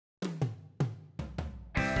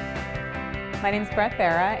My name's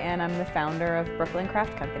Bara, and I'm the founder of Brooklyn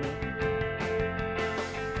Craft Company.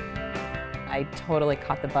 I totally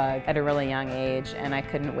caught the bug at a really young age, and I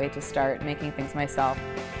couldn't wait to start making things myself.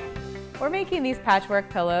 We're making these patchwork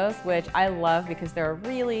pillows, which I love because they're a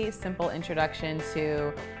really simple introduction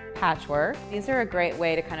to patchwork. These are a great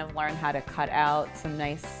way to kind of learn how to cut out some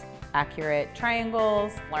nice, accurate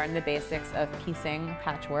triangles, learn the basics of piecing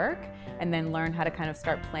patchwork, and then learn how to kind of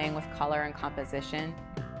start playing with color and composition.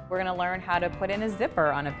 We're going to learn how to put in a zipper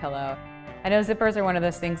on a pillow. I know zippers are one of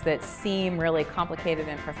those things that seem really complicated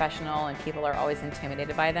and professional, and people are always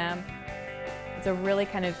intimidated by them. It's a really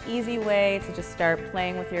kind of easy way to just start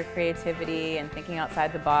playing with your creativity and thinking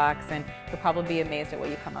outside the box, and you'll probably be amazed at what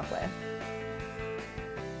you come up with.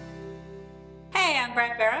 Hey, I'm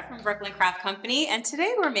Bara from Brooklyn Craft Company, and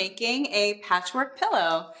today we're making a patchwork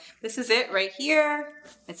pillow. This is it right here.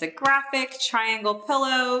 It's a graphic triangle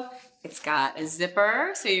pillow. It's got a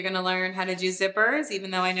zipper, so you're gonna learn how to do zippers. Even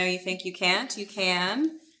though I know you think you can't, you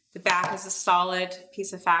can. The back is a solid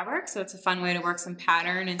piece of fabric, so it's a fun way to work some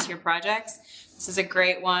pattern into your projects. This is a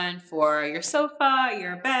great one for your sofa,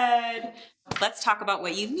 your bed. Let's talk about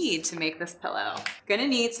what you need to make this pillow. You're gonna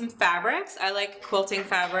need some fabrics. I like quilting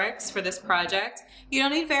fabrics for this project. You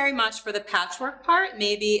don't need very much for the patchwork part,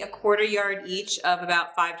 maybe 1/4 yard each of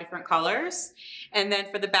about 5 different colors. And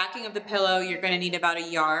then for the backing of the pillow, you're gonna need about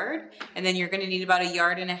 1 yard. And then you're gonna need about 1.5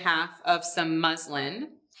 yards of some muslin.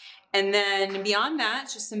 And then beyond that,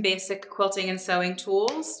 just some basic quilting and sewing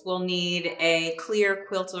tools. We'll need a clear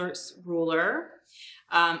quilter's ruler,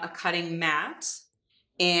 a cutting mat,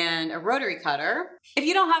 and a rotary cutter. If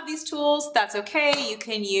you don't have these tools, that's okay. You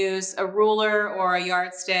can use a ruler or a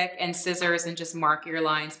yardstick and scissors and just mark your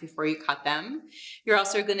lines before you cut them. You're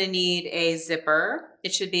also gonna need a zipper.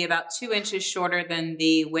 It should be about 2 inches shorter than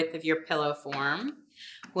the width of your pillow form.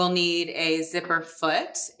 We'll need a zipper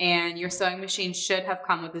foot, and your sewing machine should have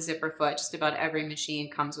come with a zipper foot. Just about every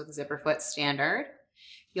machine comes with a zipper foot standard.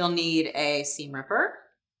 You'll need a seam ripper,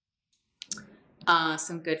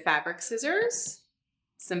 some good fabric scissors,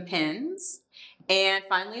 some pins, and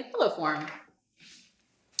finally a pillow form.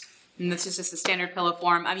 And this is just a standard pillow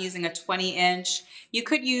form. I'm using a 20-inch. You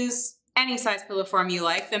could use any size pillow form you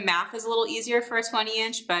like. The math is a little easier for a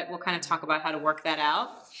 20-inch, but we'll kind of talk about how to work that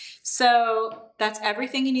out. So that's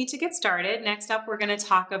everything you need to get started. Next up, we're going to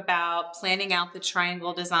talk about planning out the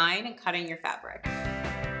triangle design and cutting your fabric.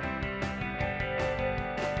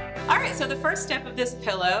 All right, so the first step of this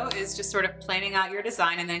pillow is just sort of planning out your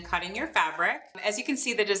design and then cutting your fabric. As you can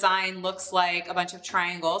see, the design looks like a bunch of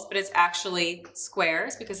triangles, but it's actually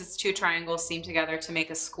squares because it's 2 triangles seamed together to make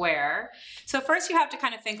a square. So first you have to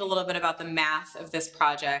kind of think a little bit about the math of this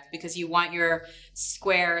project, because you want your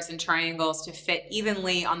squares and triangles to fit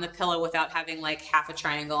evenly on the pillow without having like half a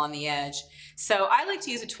triangle on the edge. So I like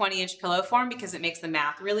to use a 20-inch pillow form because it makes the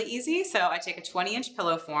math really easy. So I take a 20-inch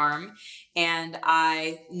pillow form, and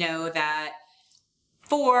I know that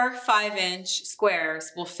 4 5-inch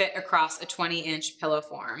squares will fit across a 20-inch pillow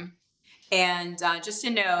form. And just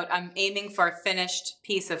a note, I'm aiming for a finished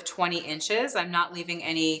piece of 20 inches. I'm not leaving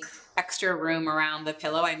any extra room around the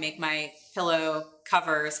pillow. I make my pillow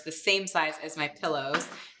covers the same size as my pillows,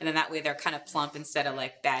 and then that way they're kind of plump instead of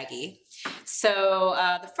like baggy. So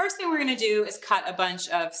the first thing we're gonna do is cut a bunch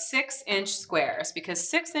of 6-inch squares, because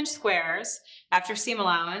 6-inch squares after seam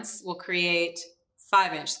allowance will create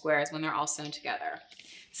 5-inch squares when they're all sewn together.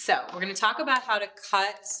 So we're gonna talk about how to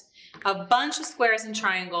cut a bunch of squares and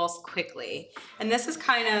triangles quickly. And this is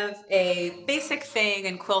kind of a basic thing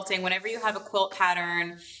in quilting. Whenever you have a quilt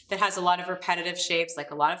pattern that has a lot of repetitive shapes,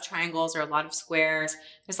 like a lot of triangles or a lot of squares,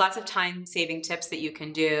 there's lots of time-saving tips that you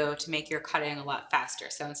can do to make your cutting a lot faster.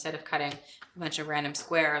 So instead of cutting a bunch of random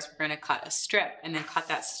squares, we're gonna cut a strip and then cut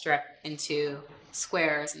that strip into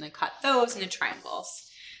squares and then cut those into triangles.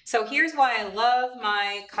 So here's why I love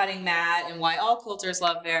my cutting mat and why all quilters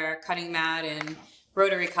love their cutting mat and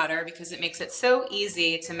rotary cutter, because it makes it so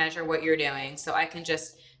easy to measure what you're doing. So I can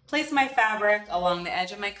just place my fabric along the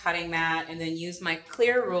edge of my cutting mat and then use my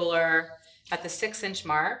clear ruler at the 6-inch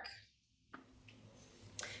mark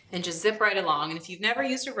and just zip right along. And if you've never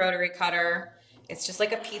used a rotary cutter, it's just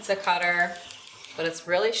like a pizza cutter, but it's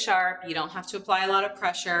really sharp. You don't have to apply a lot of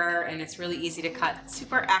pressure, and it's really easy to cut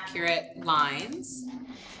super accurate lines.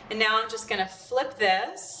 And now I'm just gonna flip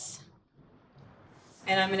this,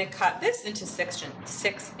 and I'm going to cut this into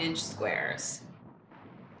 6-inch squares.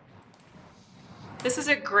 This is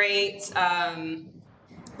a great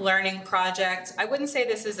learning project. I wouldn't say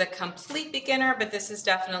this is a complete beginner, but this is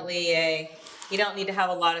definitely you don't need to have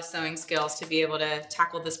a lot of sewing skills to be able to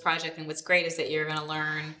tackle this project. And what's great is that you're going to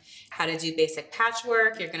learn how to do basic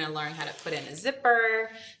patchwork. You're going to learn how to put in a zipper.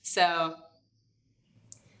 So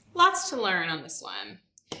Lots to learn on this one.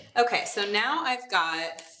 Okay, so now I've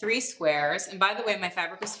got 3 squares, and by the way, my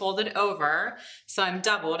fabric is folded over, so I'm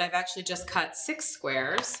doubled. I've actually just cut 6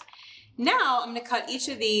 squares. Now I'm going to cut each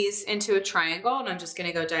of these into a triangle, and I'm just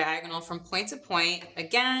going to go diagonal from point to point.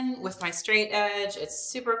 Again, with my straight edge,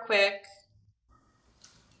 it's super quick.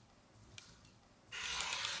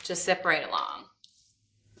 Just zip right along.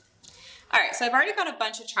 All right, so I've already got a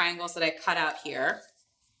bunch of triangles that I cut out here,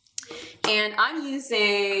 and I'm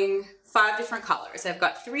using 5 different colors. I've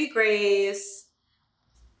got 3 grays,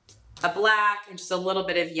 a black, and just a little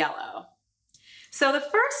bit of yellow. So the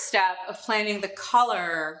first step of planning the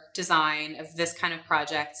color design of this kind of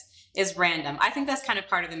project is random. I think that's kind of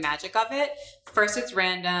part of the magic of it. First it's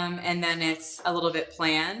random, and then it's a little bit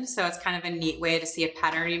planned. So it's kind of a neat way to see a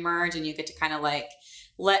pattern emerge, and you get to kind of like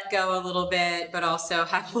let go a little bit, but also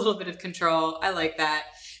have a little bit of control. I like that.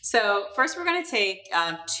 So first we're going to take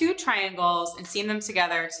 2 triangles and seam them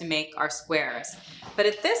together to make our squares. But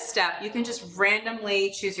at this step, you can just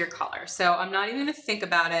randomly choose your color. So I'm not even going to think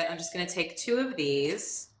about it. I'm just going to take 2 of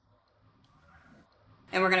these,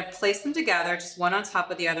 and we're going to place them together, just one on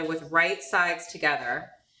top of the other with right sides together.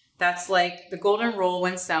 That's like the golden rule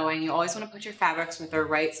when sewing. You always want to put your fabrics with their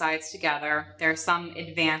right sides together. There are some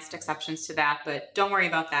advanced exceptions to that, but don't worry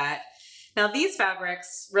about that. Now these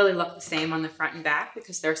fabrics really look the same on the front and back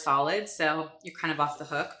because they're solid, so you're kind of off the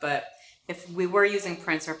hook. But if we were using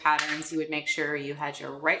prints or patterns, you would make sure you had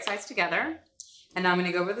your right sides together. And now I'm going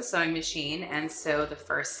to go over the sewing machine and sew the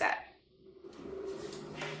first set.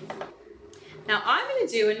 Now I'm going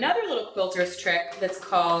to do another little quilter's trick that's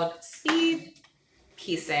called speed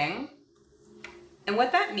piecing. And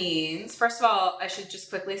what that means, first of all, I should just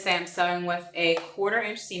quickly say I'm sewing with a 1/4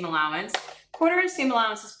 inch seam allowance. 1/4 inch seam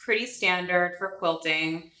allowance is pretty standard for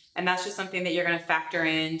quilting, and that's just something that you're going to factor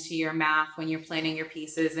into your math when you're planning your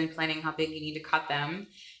pieces and planning how big you need to cut them.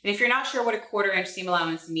 And if you're not sure what a 1/4 inch seam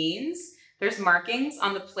allowance means, there's markings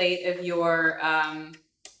on the plate of your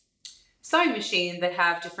sewing machine that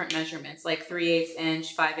have different measurements, like 3/8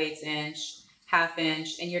 inch, 5/8 inch, 1/2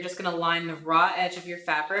 inch, and you're just going to line the raw edge of your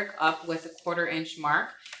fabric up with a 1/4 inch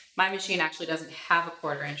mark. My machine actually doesn't have a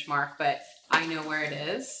 1/4 inch mark, but I know where it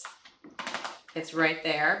is. It's right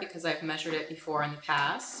there because I've measured it before in the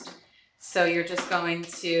past. So you're just going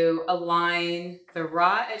to align the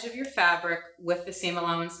raw edge of your fabric with the seam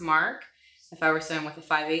allowance mark. If I were sewing with a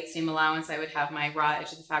 5/8 seam allowance, I would have my raw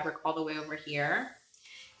edge of the fabric all the way over here.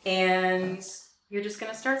 And you're just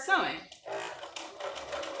going to start sewing.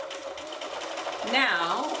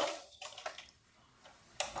 Now,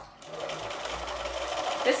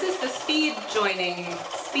 this is the speed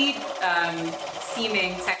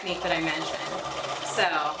seaming technique that I mentioned. So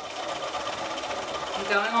I'm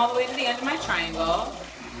going all the way to the end of my triangle.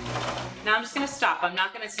 Now I'm just going to stop. I'm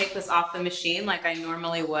not going to take this off the machine like I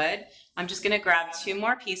normally would. I'm just going to grab 2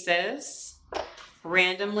 more pieces,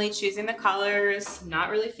 randomly choosing the colors, not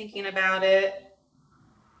really thinking about it.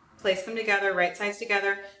 Place them together, right sides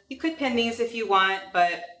together. You could pin these if you want,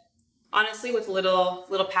 but honestly with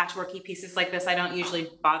little patchworky pieces like this, I don't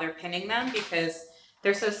usually bother pinning them because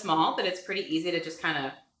they're so small that it's pretty easy to just kind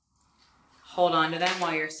of hold on to them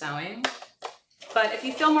while you're sewing. But if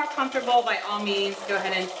you feel more comfortable, by all means, go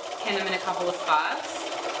ahead and pin them in a couple of spots.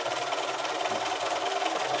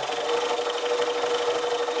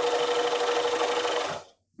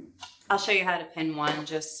 I'll show you how to pin one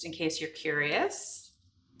just in case you're curious.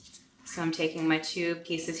 So I'm taking my 2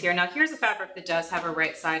 pieces here. Now here's a fabric that does have a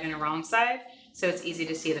right side and a wrong side, so it's easy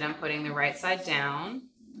to see that I'm putting the right side down,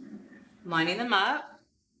 lining them up.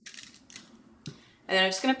 And then I'm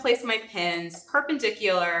just going to place my pins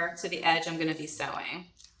perpendicular to the edge I'm going to be sewing.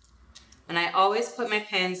 And I always put my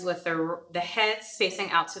pins with the heads facing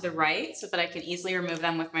out to the right so that I can easily remove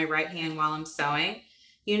them with my right hand while I'm sewing.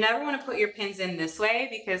 You never want to put your pins in this way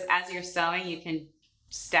because as you're sewing, you can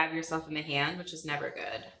stab yourself in the hand, which is never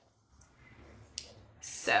good.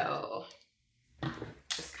 So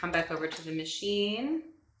just come back over to the machine.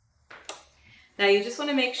 Now you just want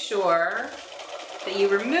to make sure that you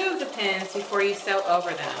remove the pins before you sew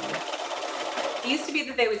over them. It used to be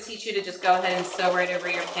that they would teach you to just go ahead and sew right over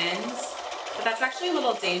your pins, but that's actually a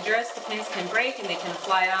little dangerous. The pins can break and they can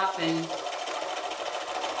fly off and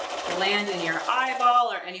land in your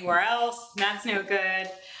eyeball or anywhere else. That's no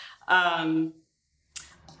good. And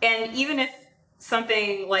even if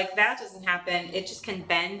something like that doesn't happen, it just can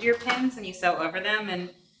bend your pins and you sew over them,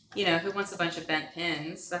 and you know, who wants a bunch of bent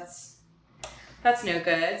pins? That's no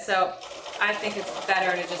good. So I think it's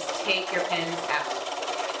better to just take your pins out.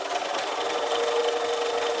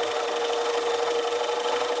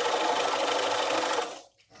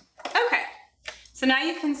 Okay, so now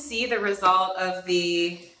you can see the result of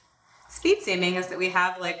the speed seaming is that we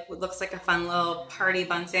have like what looks like a fun little party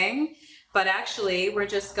bunting, but actually we're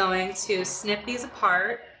just going to snip these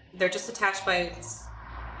apart. They're just attached by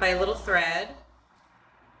a little thread.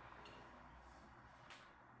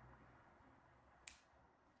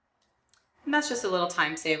 And that's just a little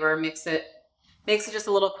time saver, makes it just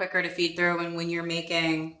a little quicker to feed through, and when you're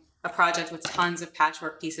making a project with tons of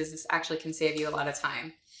patchwork pieces, this actually can save you a lot of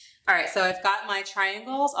time. All right, so I've got my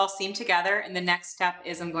triangles all seamed together, and the next step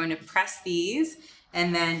is I'm going to press these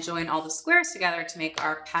and then join all the squares together to make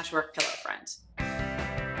our patchwork pillow front.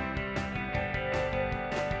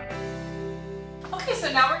 Okay,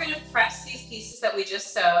 so now we're going to press these pieces that we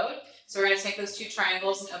just sewed. So we're going to take those two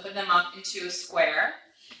triangles and open them up into a square.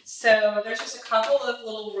 So there's just a couple of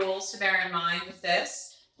little rules to bear in mind with this.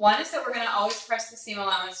 One is that we're going to always press the seam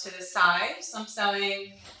allowance to the side. Some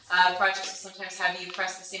sewing projects will sometimes have you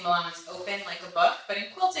press the seam allowance open like a book, but in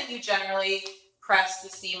quilting you generally press the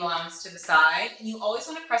seam allowance to the side, and you always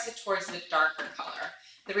want to press it towards the darker color.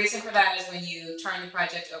 The reason for that is when you turn the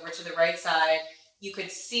project over to the right side, you could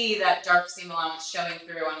see that dark seam allowance showing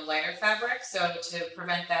through on a lighter fabric, so to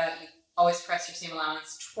prevent that, you always press your seam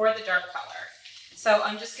allowance toward the dark color. So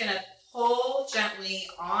I'm just going to pull gently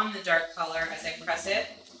on the dark color as I press it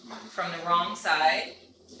from the wrong side,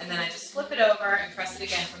 and then I just flip it over and press it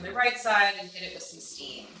again from the right side and hit it with some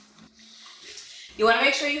steam. You want to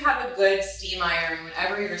make sure you have a good steam iron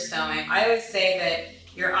whenever you're sewing. I always say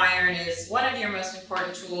that your iron is one of your most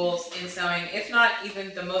important tools in sewing, if not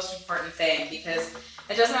even the most important thing, because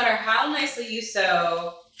it doesn't matter how nicely you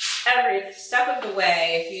sew, every step of the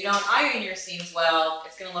way, if you don't iron your seams well,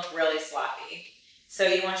 it's going to look really sloppy. So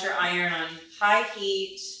you want your iron on high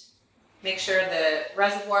heat. Make sure the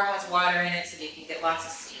reservoir has water in it so that you can get lots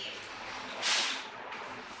of steam.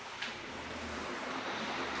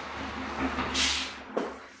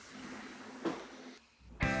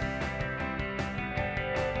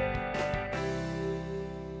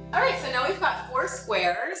 All right, so now we've got 4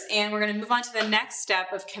 squares, and we're going to move on to the next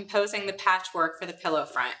step of composing the patchwork for the pillow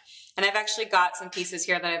front. And I've actually got some pieces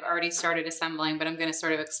here that I've already started assembling, but I'm going to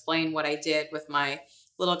sort of explain what I did with my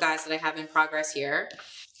little guys that I have in progress here.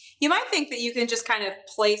 You might think that you can just kind of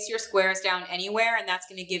place your squares down anywhere and that's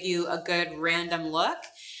going to give you a good random look.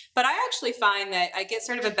 But I actually find that I get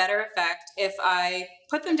sort of a better effect if I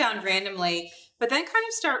put them down randomly, but then kind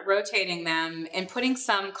of start rotating them and putting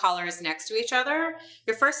some colors next to each other.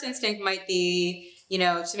 Your first instinct might be, you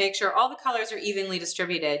know, to make sure all the colors are evenly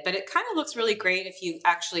distributed, but it kind of looks really great if you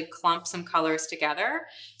actually clump some colors together.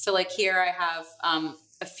 So like here I have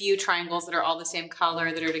a few triangles that are all the same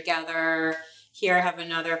color that are together. Here I have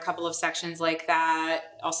another couple of sections like that,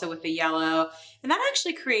 also with the yellow. And that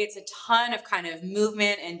actually creates a ton of kind of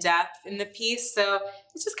movement and depth in the piece. So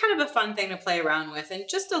it's just kind of a fun thing to play around with and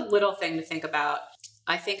just a little thing to think about.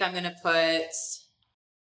 I think I'm gonna put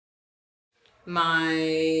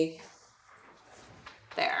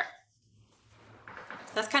there.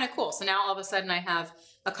 That's kind of cool. So now all of a sudden I have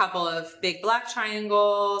a couple of big black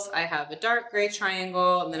triangles, I have a dark gray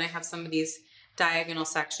triangle, and then I have some of these diagonal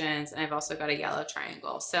sections, and I've also got a yellow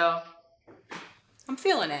triangle. So I'm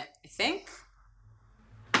feeling it, I think.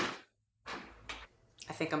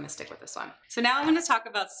 I'm gonna stick with this one. So now I'm gonna talk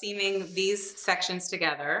about seaming these sections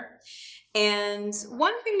together. And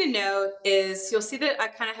one thing to note is you'll see that I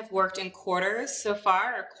kind of have worked in quarters so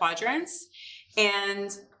far, or quadrants,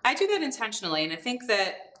 and I do that intentionally. And I think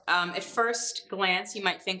that at first glance, you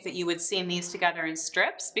might think that you would seam these together in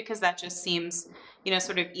strips because that just seems, you know,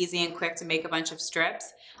 sort of easy and quick to make a bunch of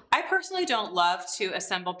strips. I personally don't love to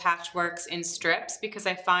assemble patchworks in strips because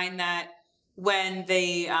I find that when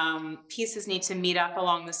the pieces need to meet up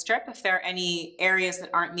along the strip, if there are any areas that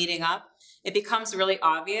aren't meeting up, it becomes really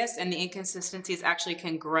obvious and the inconsistencies actually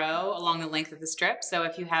can grow along the length of the strip. So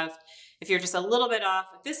if you're just a little bit off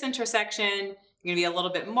at this intersection, you're gonna be a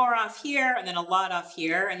little bit more off here and then a lot off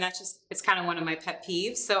here, and it's kind of one of my pet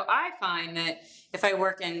peeves. So I find that if I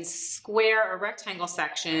work in square or rectangle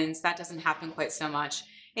sections, that doesn't happen quite so much.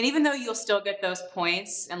 And even though you'll still get those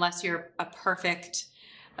points, unless you're a perfect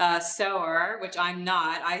sewer, which I'm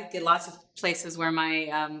not, I get lots of places where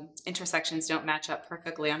my intersections don't match up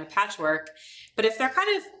perfectly on a patchwork. But if they're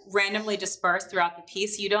kind of randomly dispersed throughout the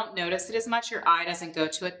piece, you don't notice it as much. Your eye doesn't go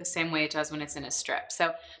to it the same way it does when it's in a strip.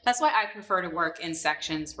 So that's why I prefer to work in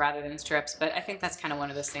sections rather than strips. But I think that's kind of one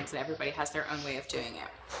of those things that everybody has their own way of doing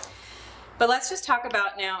it. But let's just talk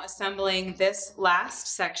about now assembling this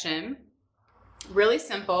last section. Really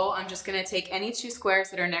simple. I'm just going to take any 2 squares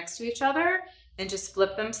that are next to each other and just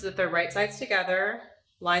flip them so that they're right sides together,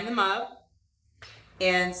 line them up,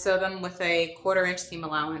 and sew them with a 1/4 inch seam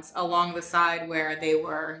allowance along the side where they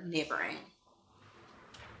were neighboring.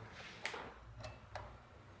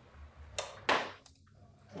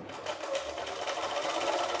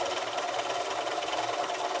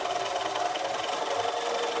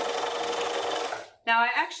 Now I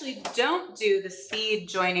actually don't do the speed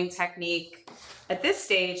joining technique at this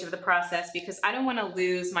stage of the process because I don't want to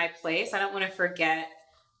lose my place. I don't want to forget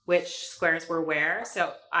which squares were where.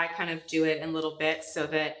 So I kind of do it in little bits so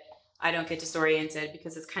that I don't get disoriented,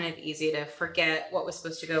 because it's kind of easy to forget what was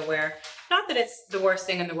supposed to go where. Not that it's the worst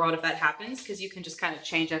thing in the world if that happens, because you can just kind of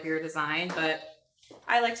change up your design, but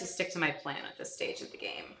I like to stick to my plan at this stage of the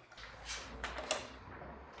game.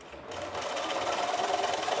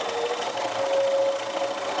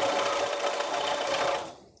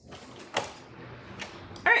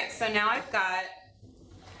 All right, so now I've got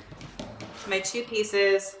my two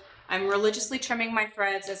pieces. I'm religiously trimming my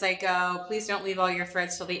threads as I go. Please don't leave all your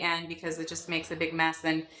threads till the end, because it just makes a big mess.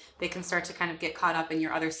 Then they can start to kind of get caught up in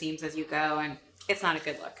your other seams as you go, and it's not a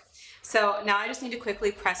good look. So now I just need to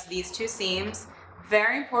quickly press these two seams.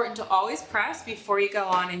 Very important to always press before you go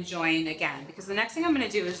on and join again, because the next thing I'm going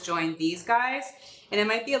to do is join these guys, and it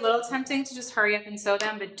might be a little tempting to just hurry up and sew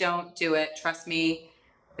them, but don't do it. Trust me,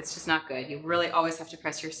 it's just not good. You really always have to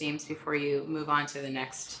press your seams before you move on to the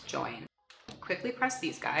next join. Quickly press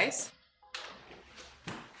these guys.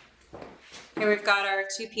 Here we've got our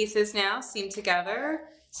two pieces now seamed together.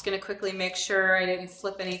 Just going to quickly make sure I didn't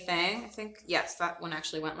flip anything. I think, yes, that one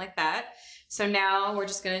actually went like that. So now we're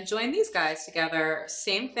just going to join these guys together.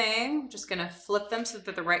 Same thing, just going to flip them so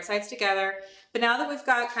that the right side's together. But now that we've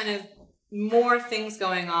got kind of more things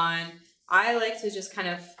going on, I like to just kind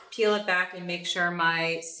of peel it back and make sure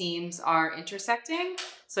my seams are intersecting.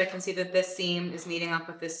 So I can see that this seam is meeting up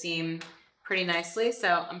with this seam pretty nicely.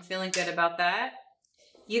 So I'm feeling good about that.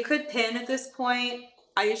 You could pin at this point.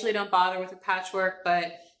 I usually don't bother with a patchwork,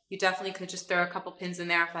 but you definitely could just throw a couple pins in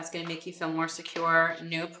there if that's going to make you feel more secure.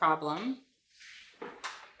 No problem.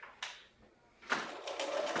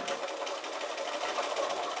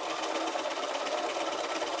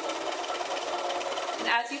 And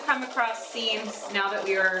as you come across seams, now that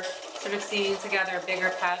we are sort of seaming together a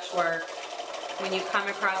bigger patchwork, when you come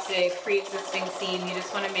across a pre-existing seam, you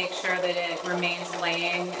just want to make sure that it remains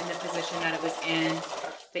laying in the position that it was in,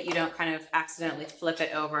 that you don't kind of accidentally flip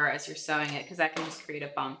it over as you're sewing it, because that can just create a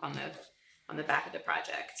bump on the back of the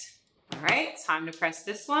project. All right, time to press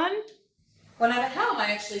this one. When I'm at home,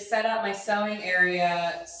 I actually set up my sewing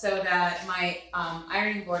area so that my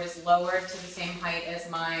ironing board is lowered to the same height as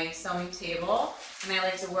my sewing table. And I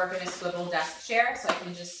like to work in a swivel desk chair, so I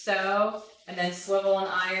can just sew and then swivel and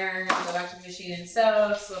iron, go back to the machine and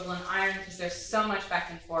sew, swivel and iron, because there's so much back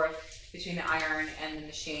and forth between the iron and the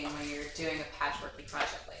machine when you're doing a patchworky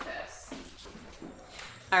project like this.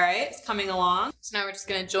 All right, it's coming along. So now we're just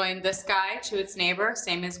gonna join this guy to its neighbor,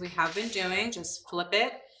 same as we have been doing. Just flip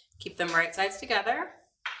it, keep them right sides together.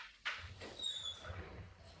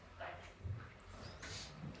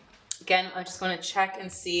 Again, I just wanna check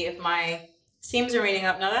and see if my seams are meeting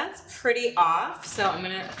up. Now that's pretty off, so I'm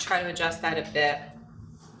gonna try to adjust that a bit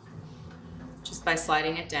just by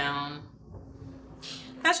sliding it down.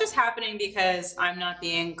 That's just happening because I'm not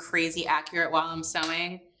being crazy accurate while I'm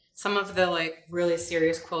sewing. Some of the really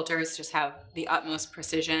serious quilters just have the utmost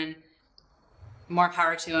precision. More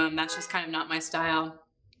power to them. That's just kind of not my style.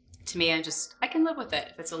 To me, I can live with it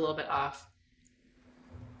if it's a little bit off.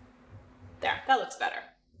 There, that looks better.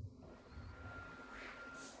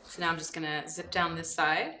 So now I'm just gonna zip down this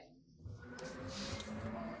side.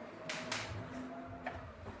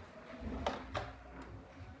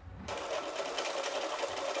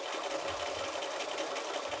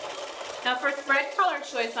 Now for thread color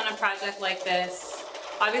choice on a project like this,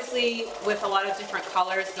 obviously with a lot of different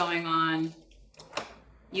colors going on,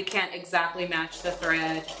 you can't exactly match the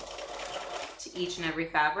thread to each and every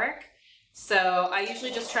fabric. So I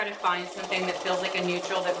usually just try to find something that feels like a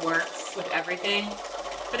neutral that works with everything.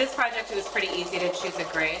 For this project, it was pretty easy to choose a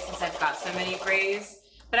gray since I've got so many grays.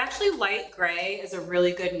 But actually light gray is a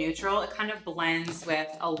really good neutral. It kind of blends with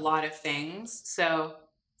a lot of things. So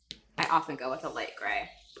I often go with a light gray.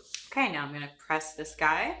 Okay, now I'm gonna press this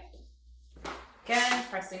guy. Again,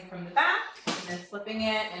 pressing from the back, and then flipping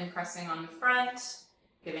it and pressing on the front,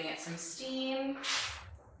 giving it some steam.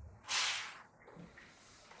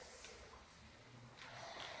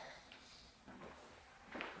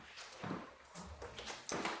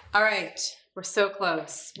 All right, we're so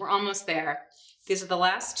close. We're almost there. These are the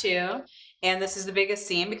last two, and this is the biggest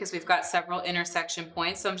seam because we've got several intersection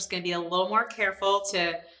points, so I'm just gonna be a little more careful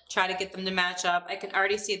to try to get them to match up. I can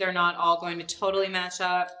already see they're not all going to totally match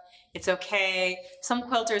up. It's okay. Some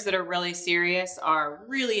quilters that are really serious are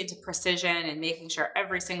really into precision and making sure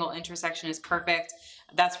every single intersection is perfect.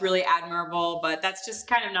 That's really admirable, but that's just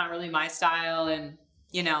kind of not really my style. And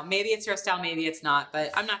you know, maybe it's your style, maybe it's not,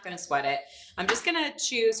 but I'm not gonna sweat it. I'm just gonna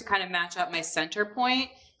choose to kind of match up my center point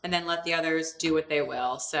and then let the others do what they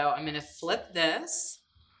will. So I'm going to flip this,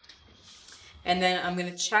 and then I'm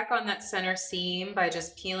going to check on that center seam by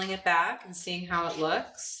just peeling it back and seeing how it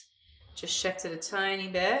looks. Just shift it a tiny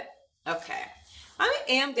bit. Okay. I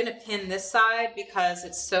am going to pin this side because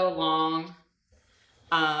it's so long.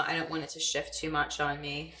 I don't want it to shift too much on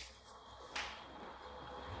me.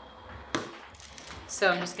 So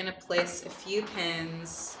I'm just going to place a few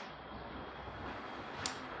pins.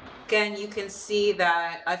 Again, you can see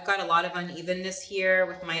that I've got a lot of unevenness here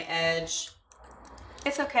with my edge.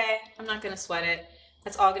 It's okay. I'm not going to sweat it.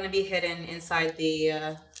 That's all going to be hidden inside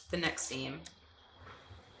the next seam.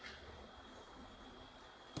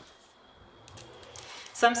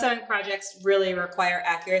 Some sewing projects really require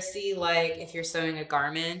accuracy, like if you're sewing a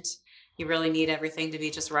garment, you really need everything to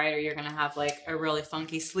be just right, or you're going to have like a really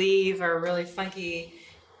funky sleeve or a really funky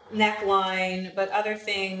neckline. But other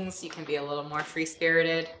things, you can be a little more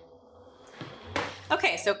free-spirited.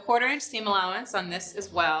 Okay, so 1/4 inch seam allowance on this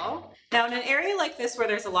as well. Now in an area like this where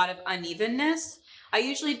there's a lot of unevenness, I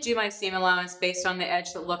usually do my seam allowance based on the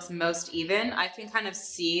edge that looks most even. I can kind of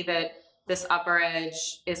see that this upper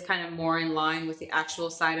edge is kind of more in line with the actual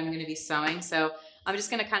side I'm going to be sewing. So I'm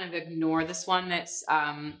just going to kind of ignore this one that's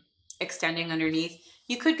extending underneath.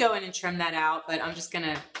 You could go in and trim that out, but I'm just going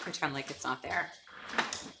to pretend like it's not there.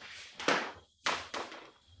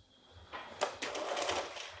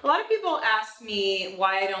 A lot of people ask me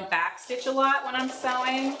why I don't backstitch a lot when I'm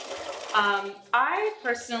sewing. I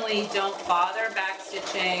personally don't bother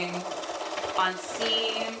backstitching on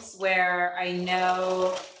seams where I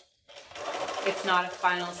know it's not a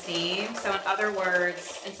final seam. So in other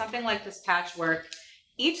words, in something like this patchwork,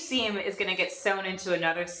 each seam is going to get sewn into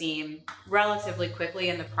another seam relatively quickly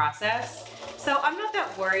in the process. So I'm not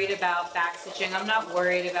that worried about backstitching. I'm not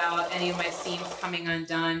worried about any of my seams coming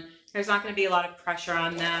undone. There's not going to be a lot of pressure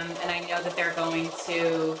on them, and I know that they're going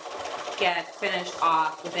to get finished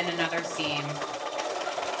off within another seam.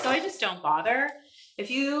 So I just don't bother.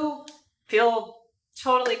 If you feel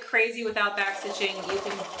totally crazy without backstitching, you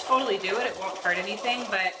can totally do it. It won't hurt anything,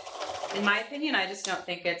 but in my opinion, I just don't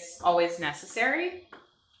think it's always necessary.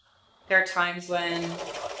 There are times when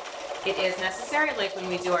it is necessary, like when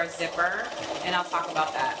we do our zipper, and I'll talk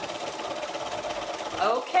about that.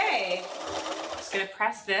 Okay, just gonna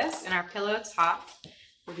press this and our pillow top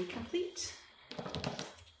will be complete.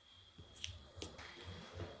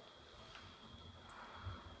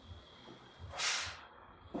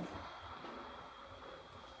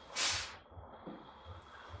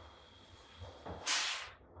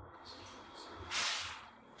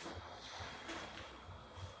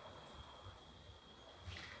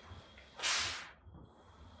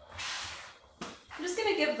 I'm just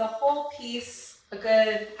going to give the whole piece a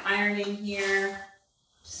good ironing here,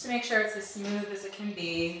 just to make sure it's as smooth as it can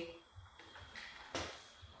be.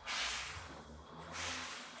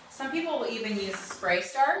 Some people will even use spray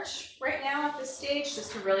starch right now at this stage,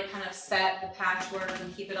 just to really kind of set the patchwork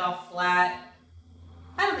and keep it all flat.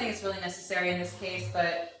 I don't think it's really necessary in this case,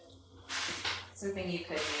 but it's something you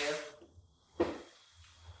could do.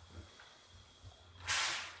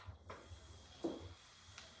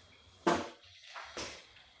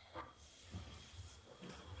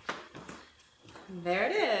 There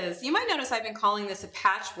it is. You might notice I've been calling this a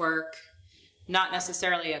patchwork, not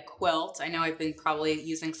necessarily a quilt. I know I've been probably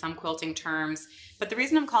using some quilting terms, but the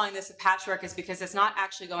reason I'm calling this a patchwork is because it's not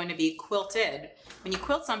actually going to be quilted. When you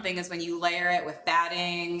quilt something is when you layer it with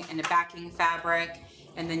batting and a backing fabric,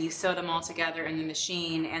 and then you sew them all together in the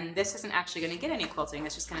machine, and this isn't actually going to get any quilting.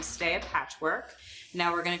 It's just going to stay a patchwork.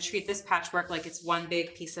 Now we're going to treat this patchwork like it's one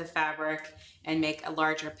big piece of fabric and make a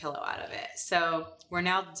larger pillow out of it. So we're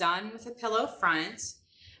now done with the pillow front.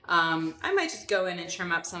 I might just go in and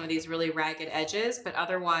trim up some of these really ragged edges, but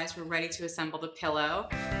otherwise we're ready to assemble the pillow.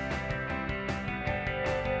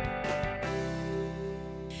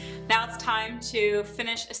 Now it's time to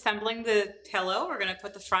finish assembling the pillow. We're going to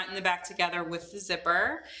put the front and the back together with the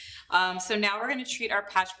zipper. So now we're going to treat our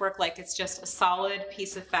patchwork like it's just a solid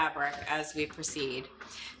piece of fabric as we proceed.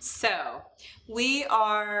 So we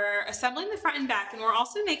are assembling the front and back, and we're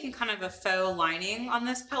also making kind of a faux lining on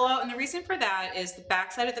this pillow. And the reason for that is the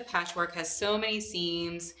back side of the patchwork has so many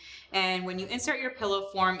seams, and when you insert your pillow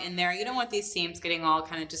form in there, you don't want these seams getting all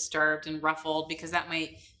kind of disturbed and ruffled, because that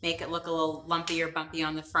might make it look a little lumpy or bumpy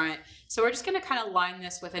on the front. So we're just going to kind of line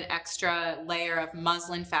this with an extra layer of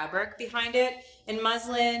muslin fabric behind it. And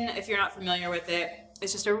muslin, if you're not familiar with it,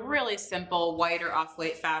 it's just a really simple white or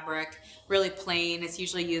off-white fabric, really plain. It's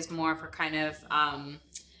usually used more for kind of,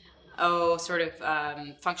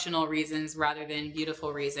 functional reasons rather than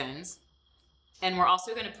beautiful reasons. And we're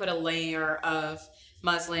also going to put a layer of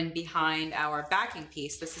muslin behind our backing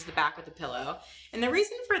piece. This is the back of the pillow. And the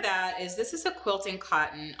reason for that is this is a quilting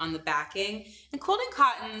cotton on the backing. And quilting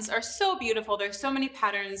cottons are so beautiful. There's so many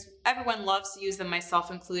patterns. Everyone loves to use them, myself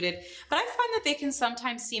included. But I find that they can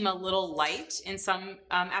sometimes seem a little light in some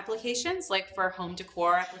applications, like for home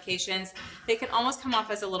decor applications. They can almost come off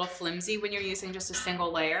as a little flimsy when you're using just a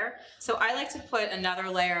single layer. So I like to put another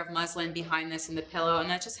layer of muslin behind this in the pillow, and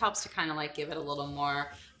that just helps to kind of like give it a little more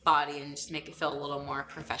body and just make it feel a little more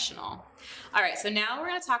professional. All right, so now we're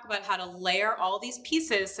going to talk about how to layer all these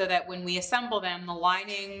pieces so that when we assemble them, the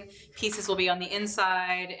lining pieces will be on the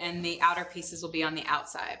inside and the outer pieces will be on the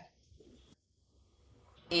outside.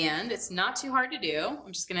 And it's not too hard to do.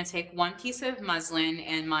 I'm just going to take one piece of muslin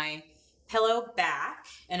and my pillow back,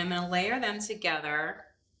 and I'm going to layer them together.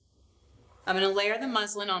 I'm going to layer the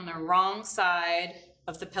muslin on the wrong side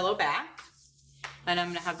of the pillow back, and I'm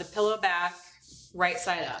going to have the pillow back right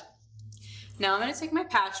side up. Now I'm going to take my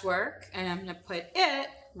patchwork and I'm going to put it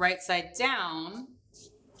right side down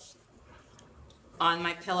on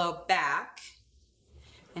my pillow back.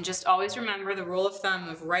 And just always remember the rule of thumb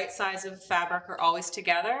of right sides of fabric are always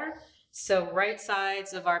together. So right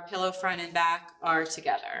sides of our pillow front and back are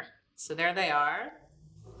together. So there they are.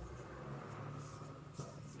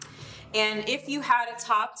 And if you had a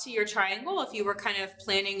top to your triangle, if you were kind of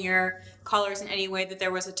planning your colors in any way that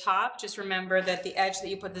there was a top, just remember that the edge that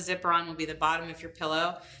you put the zipper on will be the bottom of your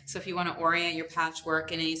pillow. So if you want to orient your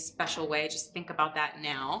patchwork in any special way, just think about that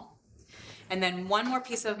now. And then one more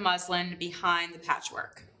piece of muslin behind the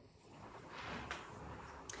patchwork.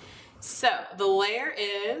 So the order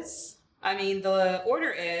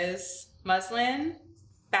is muslin,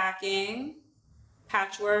 backing,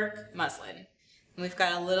 patchwork, muslin. And we've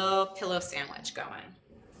got a little pillow sandwich going.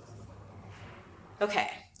 Okay,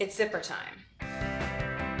 it's zipper time.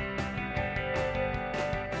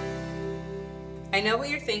 I know what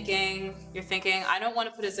you're thinking. You're thinking, I don't want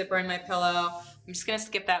to put a zipper in my pillow. I'm just going to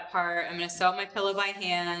skip that part. I'm going to sew up my pillow by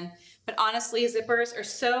hand. But honestly, zippers are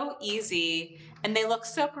so easy and they look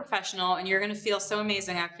so professional, and you're going to feel so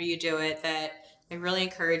amazing after you do it that I really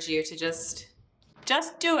encourage you to just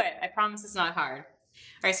do it. I promise it's not hard.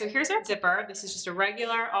 All right, so here's our zipper. This is just a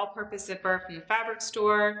regular all-purpose zipper from the fabric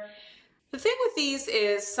store. The thing with these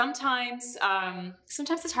is sometimes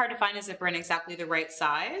it's hard to find a zipper in exactly the right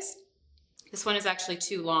size. This one is actually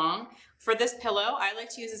too long. For this pillow, I like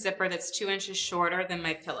to use a zipper that's 2 inches shorter than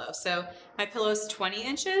my pillow. So my pillow is 20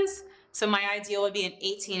 inches, so my ideal would be an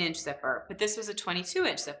 18-inch zipper, but this was a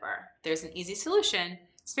 22-inch zipper. There's an easy solution.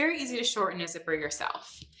 It's very easy to shorten a zipper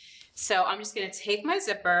yourself. So I'm just gonna take my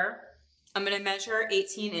zipper, I'm going to measure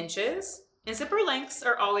 18 inches, and zipper lengths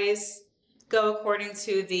are always go according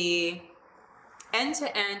to the end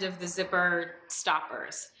to end of the zipper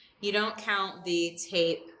stoppers. You don't count the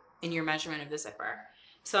tape in your measurement of the zipper.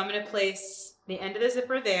 So I'm going to place the end of the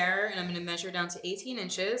zipper there, and I'm going to measure down to 18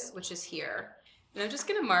 inches, which is here. And I'm just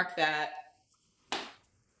going to mark that.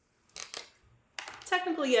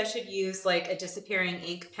 Technically, I should use like a disappearing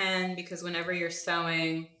ink pen, because whenever you're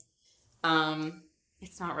sewing,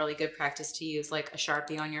 it's not really good practice to use like a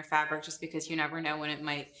Sharpie on your fabric, just because you never know when it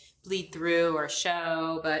might bleed through or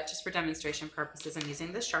show, but just for demonstration purposes, I'm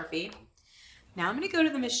using this Sharpie. Now I'm going to go to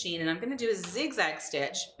the machine and I'm going to do a zigzag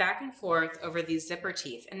stitch back and forth over these zipper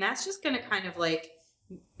teeth, and that's just going to kind of like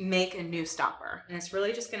make a new stopper, and it's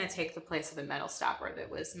really just going to take the place of the metal stopper that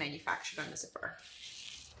was manufactured on the zipper.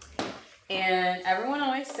 And everyone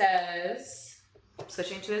always says,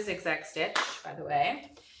 switching to a zigzag stitch, by the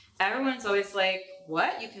way, everyone's always like,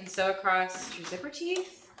 what? You can sew across your zipper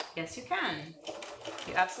teeth? Yes, you can.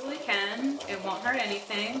 You absolutely can. It won't hurt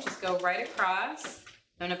anything. Just go right across.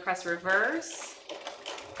 I'm going to press reverse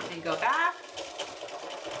and go back,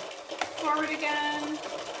 forward again,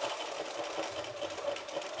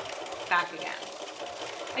 back again.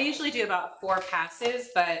 I usually do about 4 passes,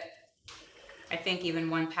 but I think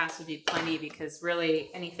even 1 pass would be plenty, because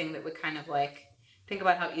really anything that would kind of like, think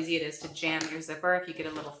about how easy it is to jam your zipper. If you get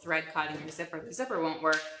a little thread caught in your zipper, the zipper won't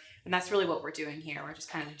work. And that's really what we're doing here. We're just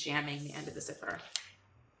kind of jamming the end of the zipper.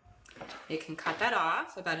 You can cut that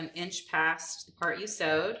off about 1 inch past the part you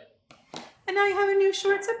sewed. And now you have a new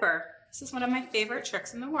short zipper. This is one of my favorite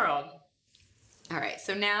tricks in the world. All right,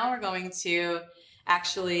 so now we're going to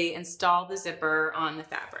actually install the zipper on the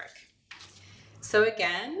fabric. So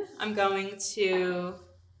again, I'm going to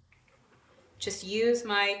just use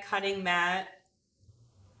my cutting mat,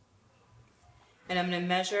 and I'm going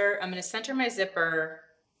to center my zipper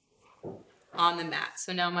on the mat.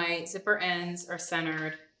 So now my zipper ends are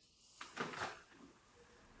centered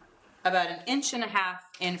about 1.5 inches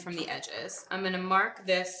in from the edges. I'm going to mark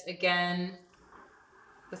this again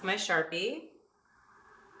with my Sharpie.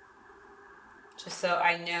 just so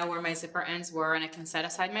I know where my zipper ends were, and I can set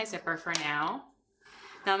aside my zipper for now.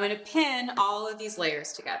 Now I'm going to pin all of these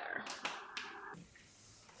layers together.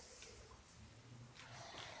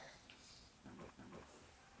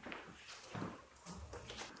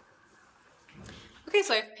 Okay,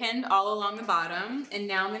 so I've pinned all along the bottom, and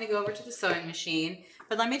now I'm going to go over to the sewing machine.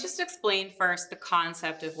 But let me just explain first the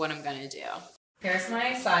concept of what I'm going to do. Here's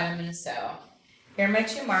my side I'm going to sew. Here are my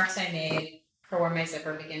 2 marks I made for where my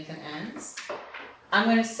zipper begins and ends. I'm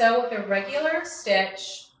going to sew with a regular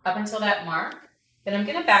stitch up until that mark. Then I'm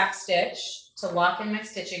going to back stitch to lock in my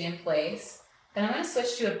stitching in place. Then I'm going to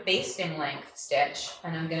switch to a basting length stitch,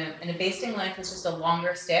 and a basting length is just a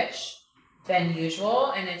longer stitch than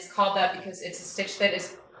usual, and it's called that because it's a stitch that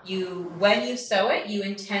is when you sew it, you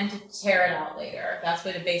intend to tear it out later. That's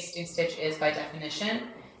what a basting stitch is by definition.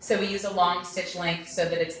 So we use a long stitch length so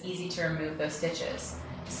that it's easy to remove those stitches.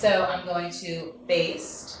 So I'm going to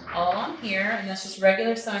baste all along here, and that's just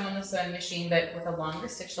regular sewing on the sewing machine, but with a longer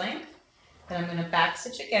stitch length. Then I'm going to back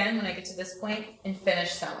stitch again when I get to this point and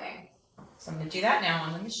finish sewing. So I'm going to do that now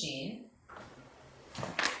on the machine.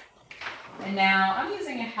 And now I'm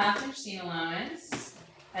using a 1/2 inch seam allowance,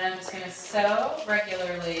 and I'm just going to sew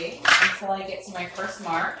regularly until I get to my first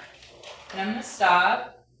mark. And I'm going to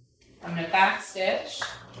stop. I'm going to back stitch,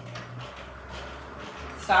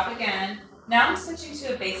 stop again. Now I'm switching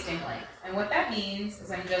to a basting length, and what that means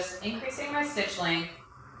is I'm just increasing my stitch length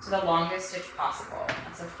to the longest stitch possible.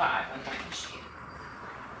 That's a 5 on my machine.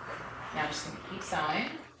 Now I'm just going to keep sewing.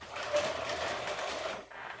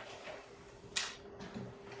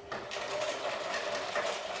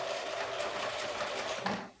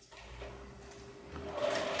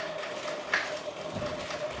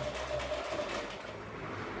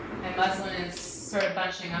 Muslin is sort of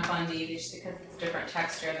bunching up on me just because it's a different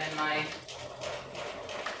texture than my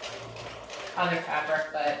other fabric,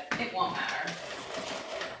 but it won't matter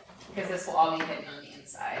because this will all be hidden on the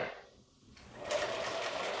inside.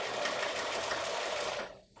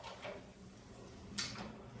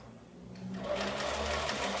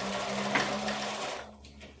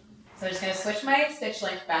 So I'm just going to switch my stitch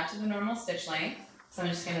length back to the normal stitch length. So I'm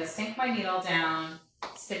just going to sink my needle down,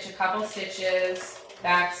 stitch a couple stitches,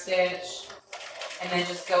 back stitch, and then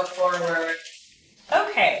just go forward.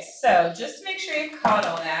 Okay, so just to make sure you caught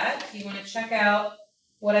all that, if you want to check out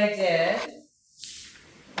what I did,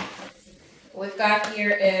 what we've got here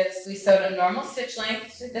is we sewed a normal stitch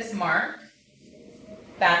length to this mark,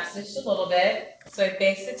 back stitched a little bit, so I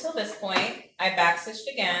basted till this point, I back stitched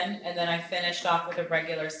again, and then I finished off with a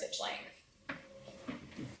regular stitch length.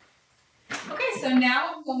 Okay, so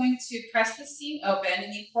now I'm going to press the seam open,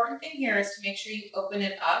 and the important thing here is to make sure you open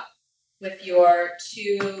it up with your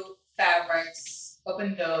 2 fabrics,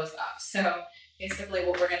 open those up. So basically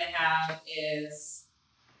what we're going to have is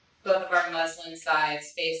both of our muslin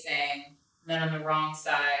sides facing, and then on the wrong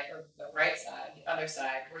side, or the right side, the other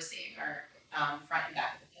side, we're seeing our front and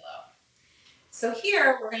back of the pillow. So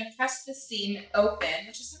here we're going to press the seam open,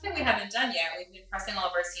 which is something we haven't done yet. We've been pressing all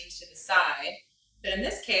of our seams to the side. But in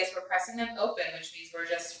this case, we're pressing them open, which means we're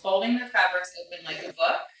just folding the fabrics open like a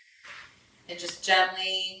book and just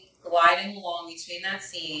gently gliding along between that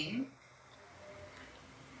seam.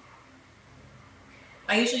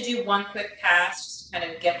 I usually do one quick pass just to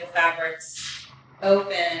kind of get the fabrics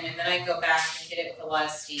open, and then I go back and hit it with a lot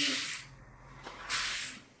of steam.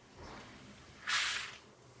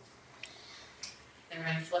 And we're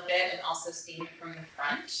going to flip it and also steam it from the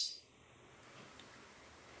front.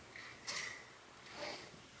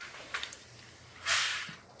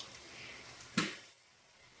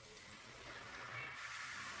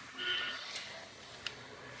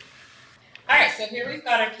 So here we've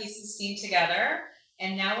got our pieces seamed together,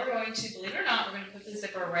 and now we're going to, believe it or not, we're going to put the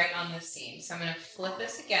zipper right on this seam. So I'm going to flip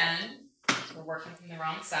this again. We're working from the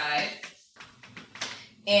wrong side.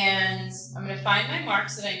 And I'm going to find my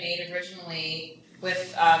marks that I made originally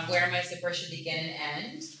with where my zipper should begin and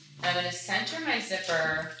end. And I'm going to center my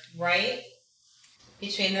zipper right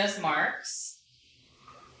between those marks.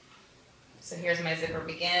 So here's my zipper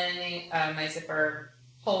beginning, my zipper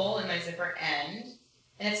hole and my zipper end.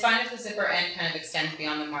 And it's fine if the zipper end kind of extends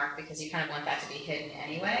beyond the mark because you kind of want that to be hidden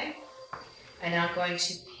anyway. I'm now going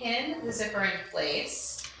to pin the zipper in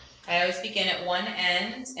place. I always begin at one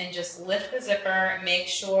end and just lift the zipper, make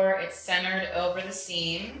sure it's centered over the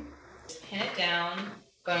seam. Pin it down,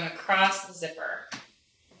 going across the zipper.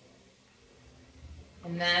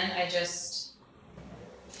 And then I just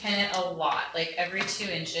pin it a lot, like every 2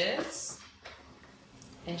 inches.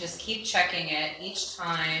 And just keep checking it each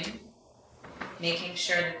time, making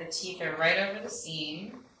sure that the teeth are right over the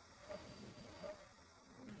seam.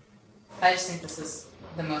 I just think this is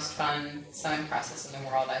the most fun sewing process in the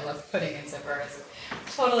world. I love putting in zippers.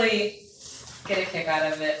 Totally get a kick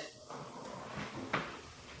out of it.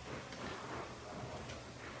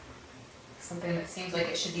 Something that seems like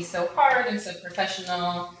it should be so hard and so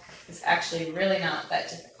professional is actually really not that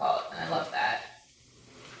difficult, and I love that.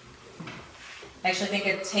 I actually think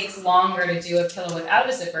it takes longer to do a pillow without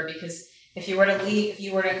a zipper, because if you were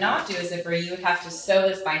to not do a zipper, you would have to sew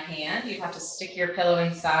this by hand. You'd have to stick your pillow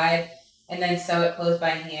inside and then sew it closed by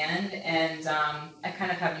hand. And I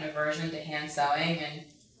kind of have an aversion to hand sewing, and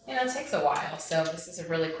it takes a while. So this is a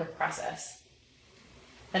really quick process.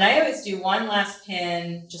 And I always do one last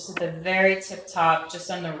pin just at the very tip top, just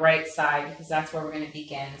on the right side, because that's where we're going to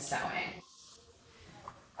begin sewing.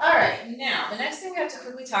 All right, now the next thing we have to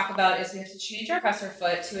quickly talk about is we have to change our presser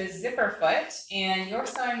foot to a zipper foot, and your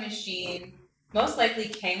sewing machine most likely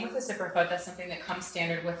came with a zipper foot. That's something that comes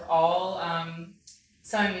standard with all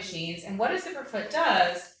sewing machines. And what a zipper foot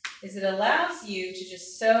does is it allows you to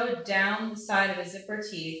just sew down the side of a zipper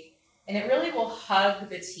teeth, and it really will hug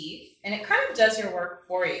the teeth, and it kind of does your work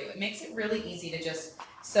for you. It makes it really easy to just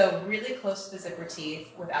sew really close to the zipper teeth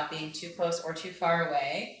without being too close or too far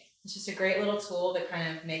away. It's just a great little tool that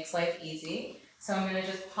kind of makes life easy. So I'm going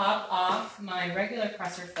to just pop off my regular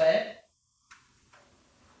presser foot,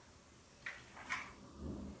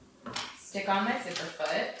 stick on my zipper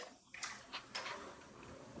foot,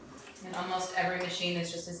 and almost every machine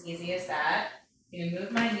is just as easy as that. I'm going to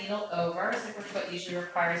move my needle over. Zipper foot usually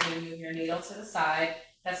requires you to move your needle to the side.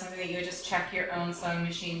 That's something that you would just check your own sewing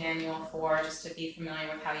machine manual for, just to be familiar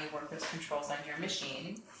with how you work those controls on your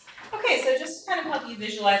machine. Okay, so just to kind of help you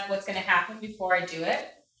visualize what's going to happen before I do it,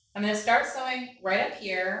 I'm going to start sewing right up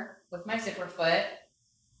here with my zipper foot.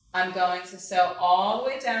 I'm going to sew all the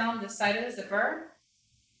way down this side of the zipper.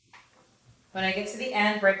 When I get to the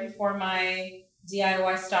end, right before my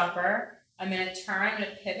DIY stopper, I'm going to turn, I'm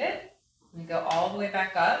going to pivot. I'm going to go all the way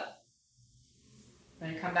back up. I'm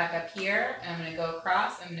going to come back up here, and I'm going to go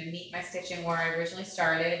across. I'm going to meet my stitching where I originally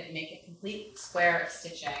started and make a complete square of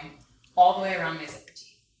stitching all the way around my zipper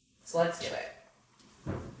teeth. So let's do it.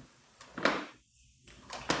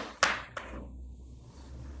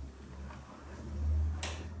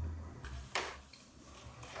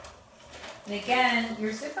 And again,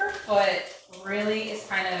 your zipper foot really is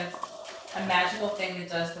kind of a magical thing that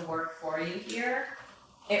does the work for you here.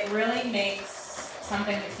 It really makes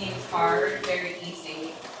something that seems hard very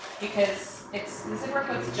easy, because it's the zipper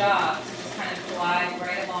foot's job to just kind of glide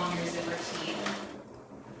right along your zipper teeth.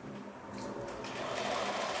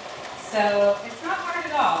 So it's not hard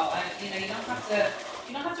at all. You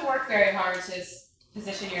don't have to work very hard to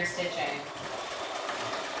position your stitching.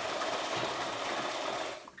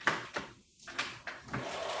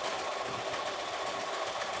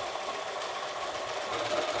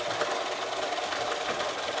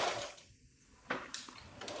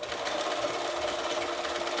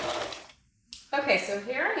 Okay, so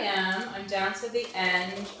here I am. I'm down to the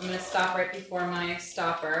end. I'm going to stop right before my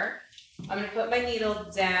stopper. I'm going to put my needle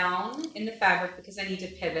down in the fabric because I need to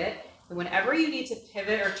pivot. And whenever you need to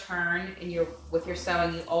pivot or turn with your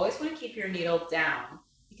sewing, you always want to keep your needle down,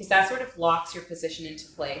 because that sort of locks your position into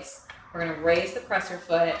place. We're going to raise the presser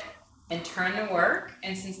foot and turn the work.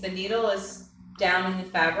 And since the needle is down in the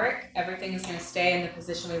fabric, everything is going to stay in the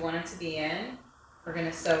position we want it to be in. We're going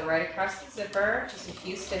to sew right across the zipper, just a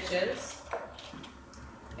few stitches.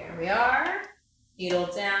 There we are. Needle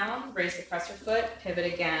down, raise the presser foot, pivot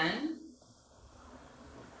again.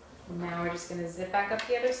 And now we're just going to zip back up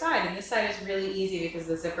the other side. And this side is really easy because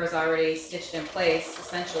the zipper is already stitched in place,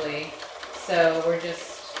 essentially. So we're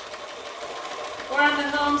on the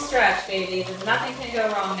home stretch, baby. Nothing can go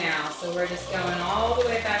wrong now. So we're just going all the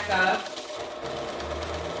way back up.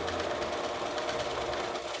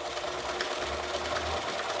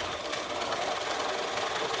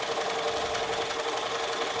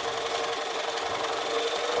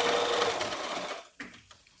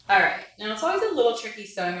 All right, now it's always a little tricky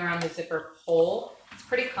sewing around the zipper hole. It's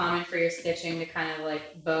pretty common for your stitching to kind of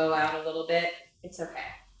like bow out a little bit. It's okay.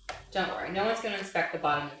 Don't worry, no one's going to inspect the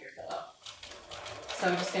bottom of your pillow. So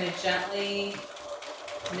I'm just going to gently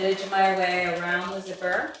nudge my way around the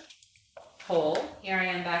zipper hole. Here I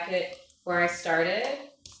am back at where I started.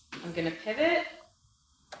 I'm going to pivot,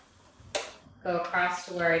 go across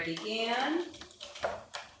to where I began.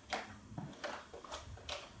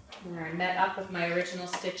 Where I met up with my original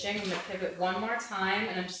stitching. I'm going to pivot one more time,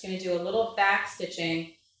 and I'm just going to do a little back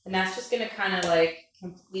stitching, and that's just going to kind of like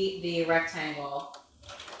complete the rectangle.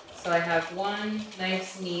 So I have one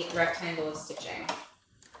nice, neat rectangle of stitching.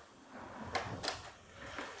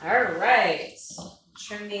 All right,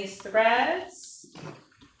 trim these threads.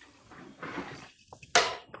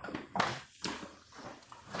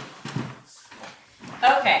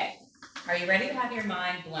 Are you ready to have your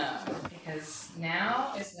mind blown? Because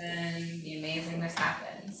now is when the amazingness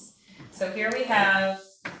happens. So here we have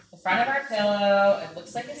the front of our pillow. It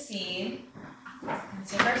looks like a seam.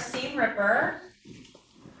 Let's take our seam ripper.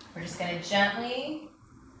 We're just going to gently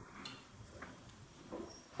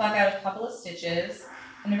pluck out a couple of stitches.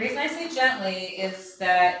 And the reason I say gently is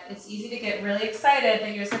that it's easy to get really excited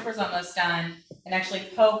that your zipper's almost done and actually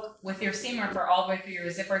poke with your seam ripper all the way through your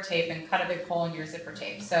zipper tape and cut a big hole in your zipper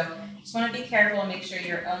tape. So just want to be careful and make sure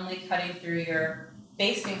you're only cutting through your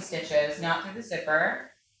basting stitches, not through the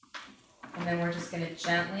zipper. And then we're just going to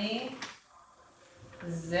gently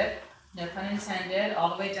zip, no pun intended,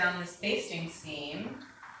 all the way down this basting seam.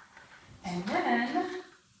 And then,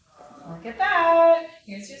 look at that,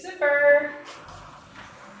 here's your zipper.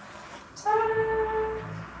 Ta-da!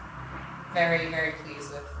 Very, very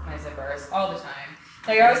pleased with my zippers all the time.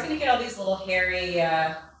 Now you're always going to get all these little hairy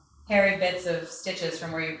bits of stitches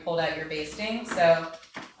from where you pulled out your basting. So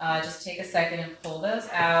just take a second and pull those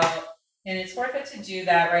out. And it's worth it to do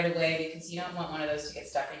that right away because you don't want one of those to get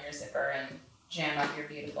stuck in your zipper and jam up your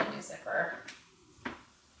beautiful new zipper.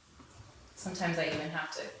 Sometimes I even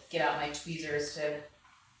have to get out my tweezers to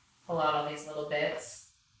pull out all these little bits.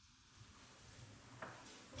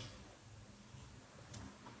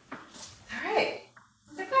 All right,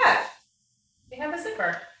 look at that. We have a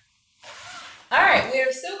zipper. All right, we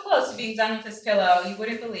are so close to being done with this pillow, you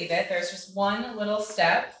wouldn't believe it. There's just one little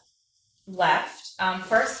step left.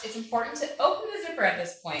 First, it's important to open the zipper at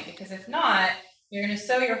this point because if not, you're going to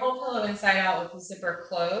sew your whole pillow inside out with the zipper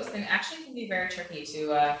closed, and it actually can be very tricky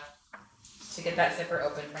to get that zipper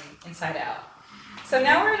open from inside out. So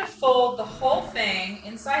now we're going to fold the whole thing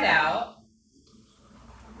inside out,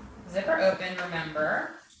 zipper open,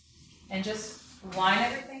 remember, and just line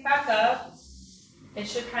everything back up. It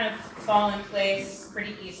should kind of fall in place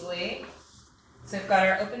pretty easily. So we've got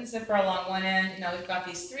our open zipper along one end, and now we've got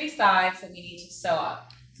these three sides that we need to sew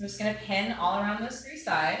up. So I'm just going to pin all around those three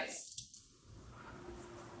sides,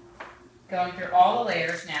 going through all the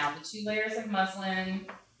layers now, the 2 layers of muslin,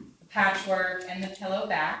 the patchwork, and the pillow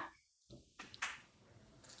back.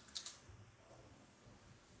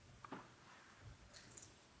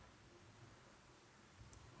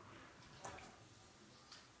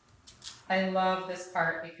 I love this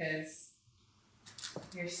part because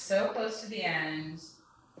you're so close to the end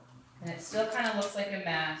and it still kind of looks like a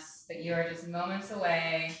mess, but you are just moments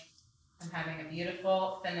away from having a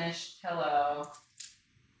beautiful finished pillow.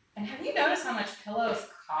 And have you noticed how much pillows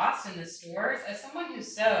cost in the stores? As someone who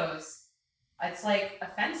sews, it's like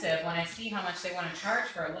offensive when I see how much they want to charge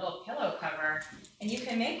for a little pillow cover. And you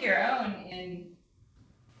can make your own in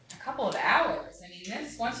a couple of hours. I mean,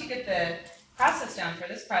 this, once you get the process down for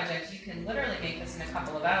this project, you can literally make this in a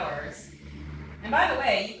couple of hours. And by the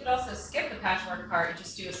way, you could also skip the patchwork part and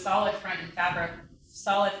just do a solid front and back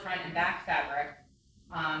fabric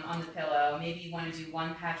on the pillow. Maybe you want to do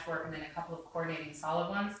one patchwork and then a couple of coordinating solid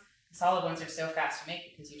ones. The solid ones are so fast to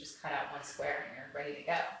make because you just cut out one square and you're ready to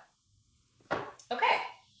go. Okay,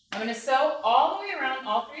 I'm going to sew all the way around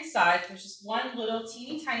all 3 sides. There's just one little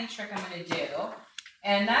teeny tiny trick I'm going to do.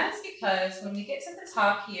 And that is because when we get to the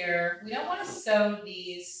top here, we don't want to sew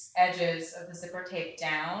these edges of the zipper tape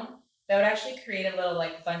down. That would actually create a little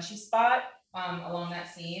like bunchy spot along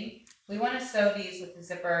that seam. We want to sew these with the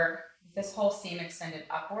zipper, this whole seam extended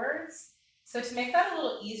upwards. So to make that a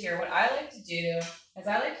little easier, what I like to do is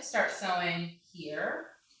I like to start sewing here,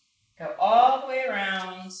 go all the way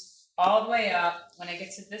around, all the way up. When I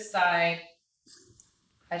get to this side,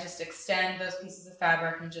 I just extend those pieces of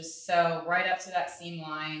fabric and just sew right up to that seam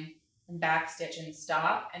line and back stitch and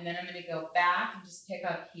stop. And then I'm going to go back and just pick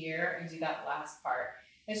up here and do that last part.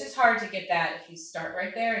 It's just hard to get that if you start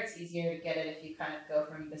right there. It's easier to get it if you kind of go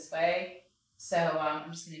from this way. So I'm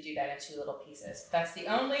just going to do that in 2 little pieces. That's the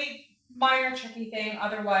only minor tricky thing.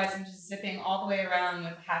 Otherwise, I'm just zipping all the way around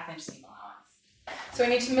with a 1/2 inch seam allowance. So we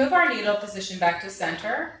need to move our needle position back to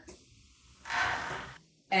center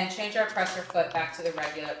and change our presser foot back to the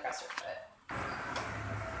regular presser foot.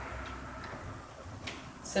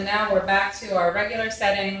 So now we're back to our regular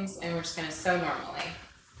settings and we're just going to sew normally.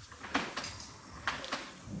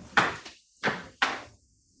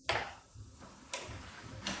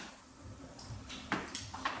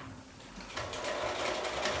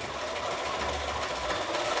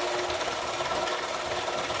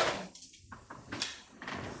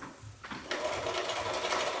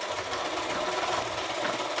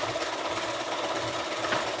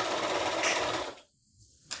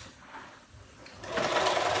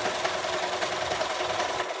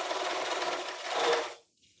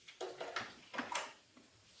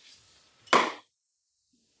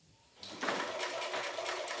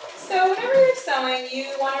 sewing, you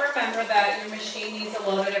want to remember that your machine needs a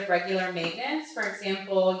little bit of regular maintenance. For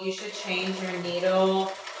example, you should change your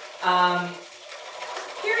needle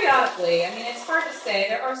periodically. I mean, it's hard to say.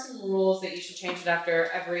 There are some rules that you should change it after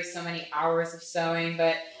every so many hours of sewing,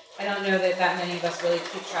 but I don't know that many of us really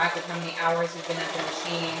keep track of how many hours we've been at the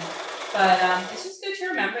machine. But it's just good to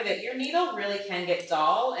remember that your needle really can get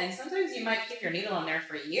dull, and sometimes you might keep your needle in there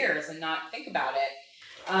for years and not think about it.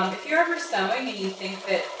 If you're ever sewing and you think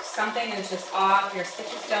that something is just off, your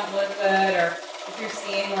stitches don't look good, or if you're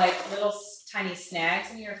seeing like little tiny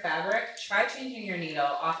snags in your fabric, try changing your needle.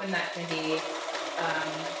 Often that can be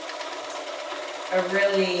a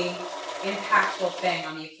really impactful thing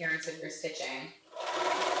on the appearance of your stitching.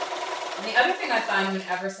 And the other thing I find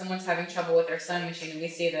whenever someone's having trouble with their sewing machine, and we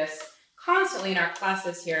see this constantly in our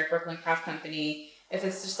classes here at Brooklyn Craft Company, if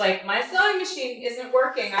it's just like, my sewing machine isn't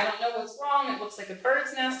working, I don't know what's wrong, it looks like a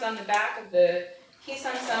bird's nest on the back of the piece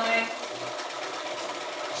I'm sewing,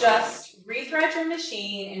 just rethread your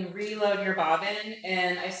machine and reload your bobbin,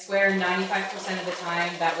 and I swear 95% of the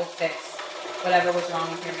time that will fix whatever was wrong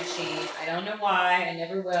with your machine. I don't know why, I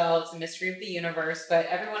never will, it's a mystery of the universe, but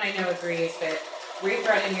everyone I know agrees that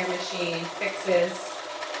rethreading your machine fixes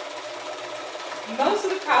most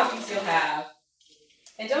of the problems you'll have.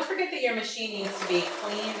 And don't forget that your machine needs to be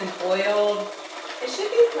cleaned and oiled. It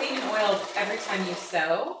should be cleaned and oiled every time you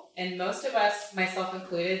sew, and most of us, myself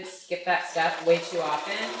included, skip that step way too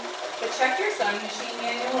often. But check your sewing machine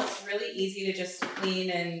manual. It's really easy to just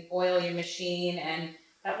clean and oil your machine, and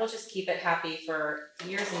that will just keep it happy for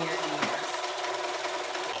years and years and years.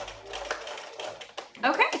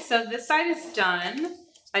 Okay, so this side is done.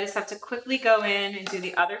 I just have to quickly go in and do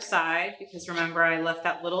the other side because remember I left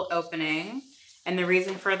that little opening. And the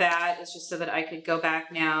reason for that is just so that I could go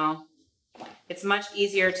back now. It's much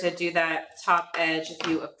easier to do that top edge if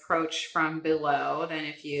you approach from below than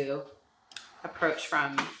if you approach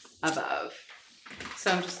from above. So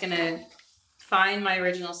I'm just gonna find my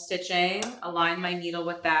original stitching, align my needle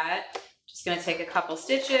with that. Just gonna take a couple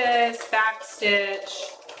stitches, back stitch,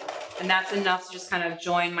 and that's enough to just kind of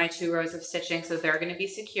join my 2 rows of stitching so they're gonna be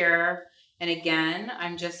secure. And again,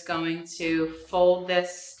 I'm just going to fold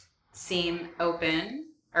this seam open,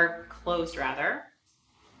 or closed rather.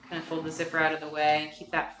 Kind of fold the zipper out of the way and keep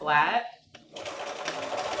that flat.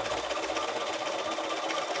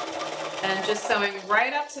 And just sewing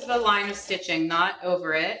right up to the line of stitching, not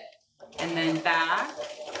over it. And then back.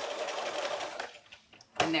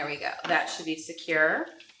 And there we go. That should be secure.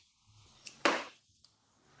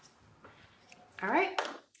 All right.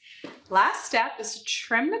 Last step is to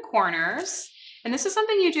trim the corners. And this is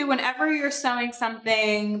something you do whenever you're sewing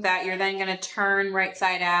something that you're then going to turn right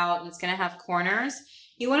side out and it's going to have corners.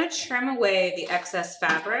 You want to trim away the excess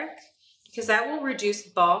fabric because that will reduce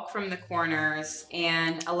bulk from the corners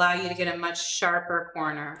and allow you to get a much sharper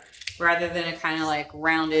corner rather than a kind of like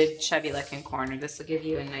rounded, chubby looking corner. This will give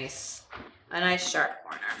you a nice sharp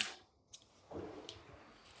corner.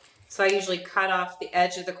 So I usually cut off the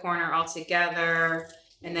edge of the corner altogether.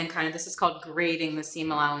 And then kind of, this is called grading the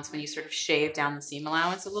seam allowance, when you sort of shave down the seam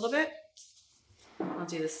allowance a little bit. I'll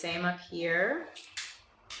do the same up here.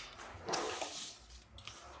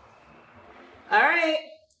 All right,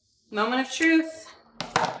 moment of truth.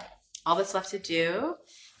 All that's left to do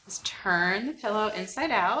is turn the pillow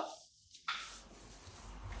inside out.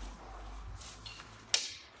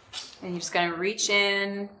 And you're just gonna reach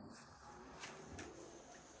in,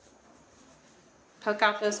 poke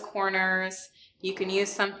out those corners. You can use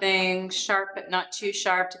something sharp but not too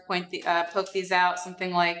sharp to poke these out,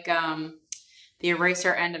 something like the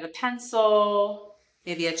eraser end of a pencil,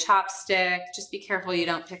 maybe a chopstick. Just be careful you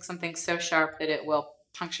don't pick something so sharp that it will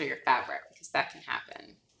puncture your fabric, because that can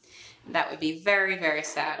happen. And that would be very, very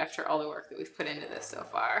sad after all the work that we've put into this so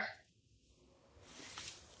far.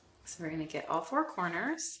 So we're going to get all 4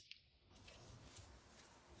 corners.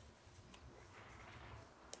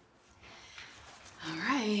 All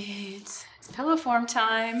right, it's pillow form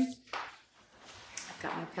time. I've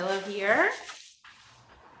got my pillow here.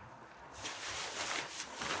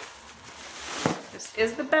 This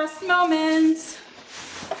is the best moment.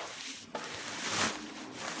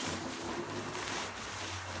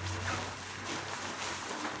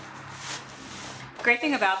 Great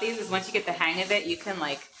thing about these is once you get the hang of it, you can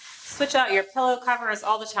like switch out your pillow covers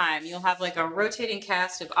all the time. You'll have like a rotating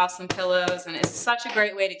cast of awesome pillows, and it's such a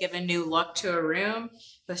great way to give a new look to a room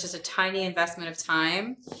with just a tiny investment of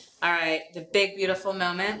time. All right, the big, beautiful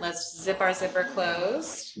moment. Let's zip our zipper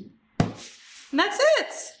closed. And that's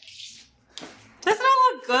it. Doesn't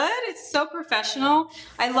it look good? It's so professional.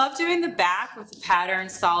 I love doing the back with the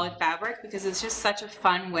patterned solid fabric because it's just such a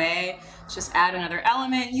fun way to just add another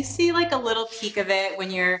element. You see like a little peek of it when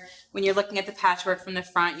you're looking at the patchwork from the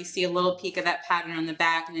front. You see a little peek of that pattern on the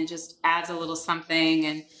back, and it just adds a little something.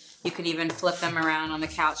 And you can even flip them around on the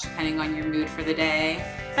couch depending on your mood for the day.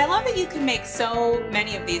 I love that you can make so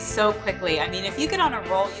many of these so quickly. I mean, if you get on a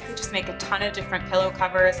roll, you could just make a ton of different pillow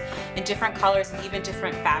covers in different colors and even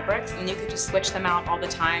different fabrics, and you could just switch them out all the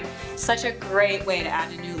time. Such a great way to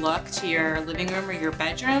add a new look to your living room or your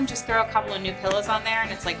bedroom. Just throw a couple of new pillows on there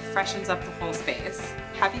and it's like freshens up the whole space.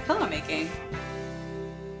 Happy pillow making.